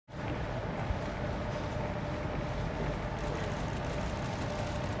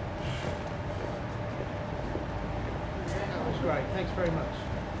great. Thanks very much.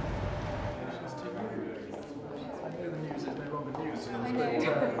 I know the news is no longer news,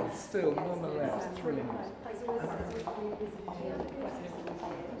 but still, nonetheless, thrilling news.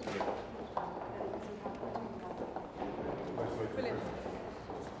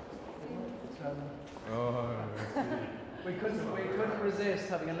 We couldn't resist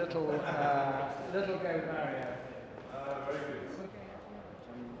having a little go Mario. Very good.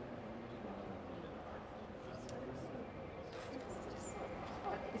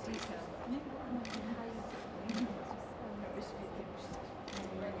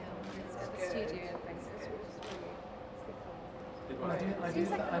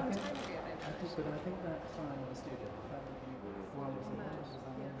 I think that time of the studio. The fact that you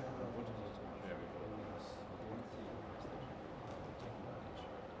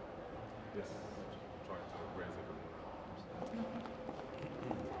Yes, trying to raise everyone.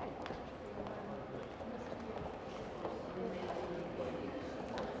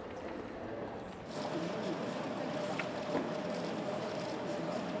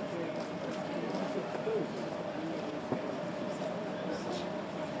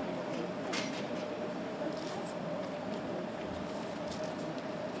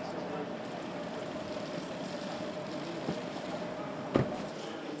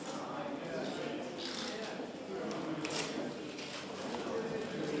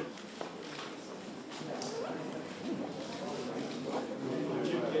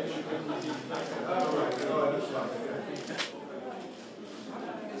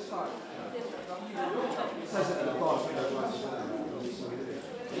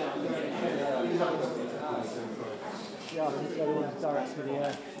 Yeah, I think the other one's direct to the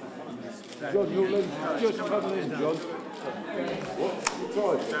air. John, you're just coming in, John.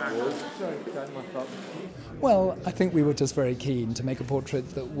 Well, I think we were just very keen to make a portrait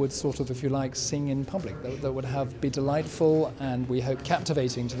that would sort of, if you like, sing in public, that would be delightful and we hope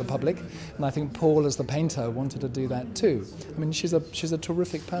captivating to the public. And I think Paul, as the painter, wanted to do that too. I mean, she's a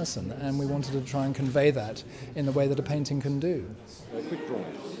terrific person, and we wanted to try and convey that in the way that a painting can do. Quick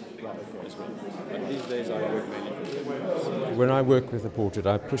drawings. And these days I work mainly with When I work with a portrait,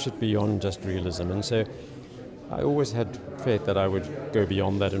 I push it beyond just realism, and so I always had faith that I would go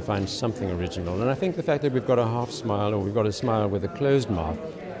beyond that and find something original. And I think the fact that we've got a half smile, or we've got a smile with a closed mouth,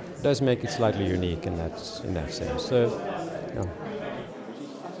 does make it slightly unique in that sense. So, yeah.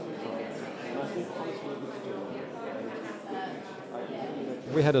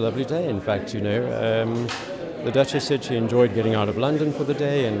 We had a lovely day, in fact, you know. The Duchess said she enjoyed getting out of London for the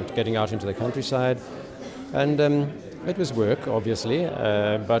day and getting out into the countryside. And it was work, obviously,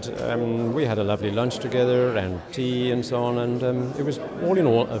 but we had a lovely lunch together and tea and so on, and it was all in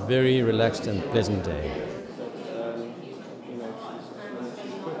all a very relaxed and pleasant day.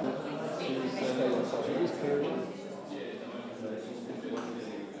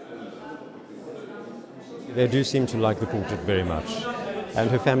 They do seem to like the portrait very much, and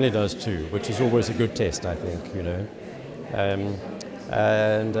her family does too, which is always a good test, I think, you know.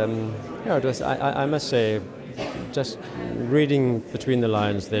 I must say, just reading between the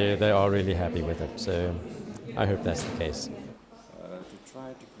lines, they are really happy with it. So I hope that's the case. to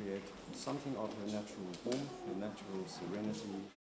try to create something of her natural warmth, her natural serenity.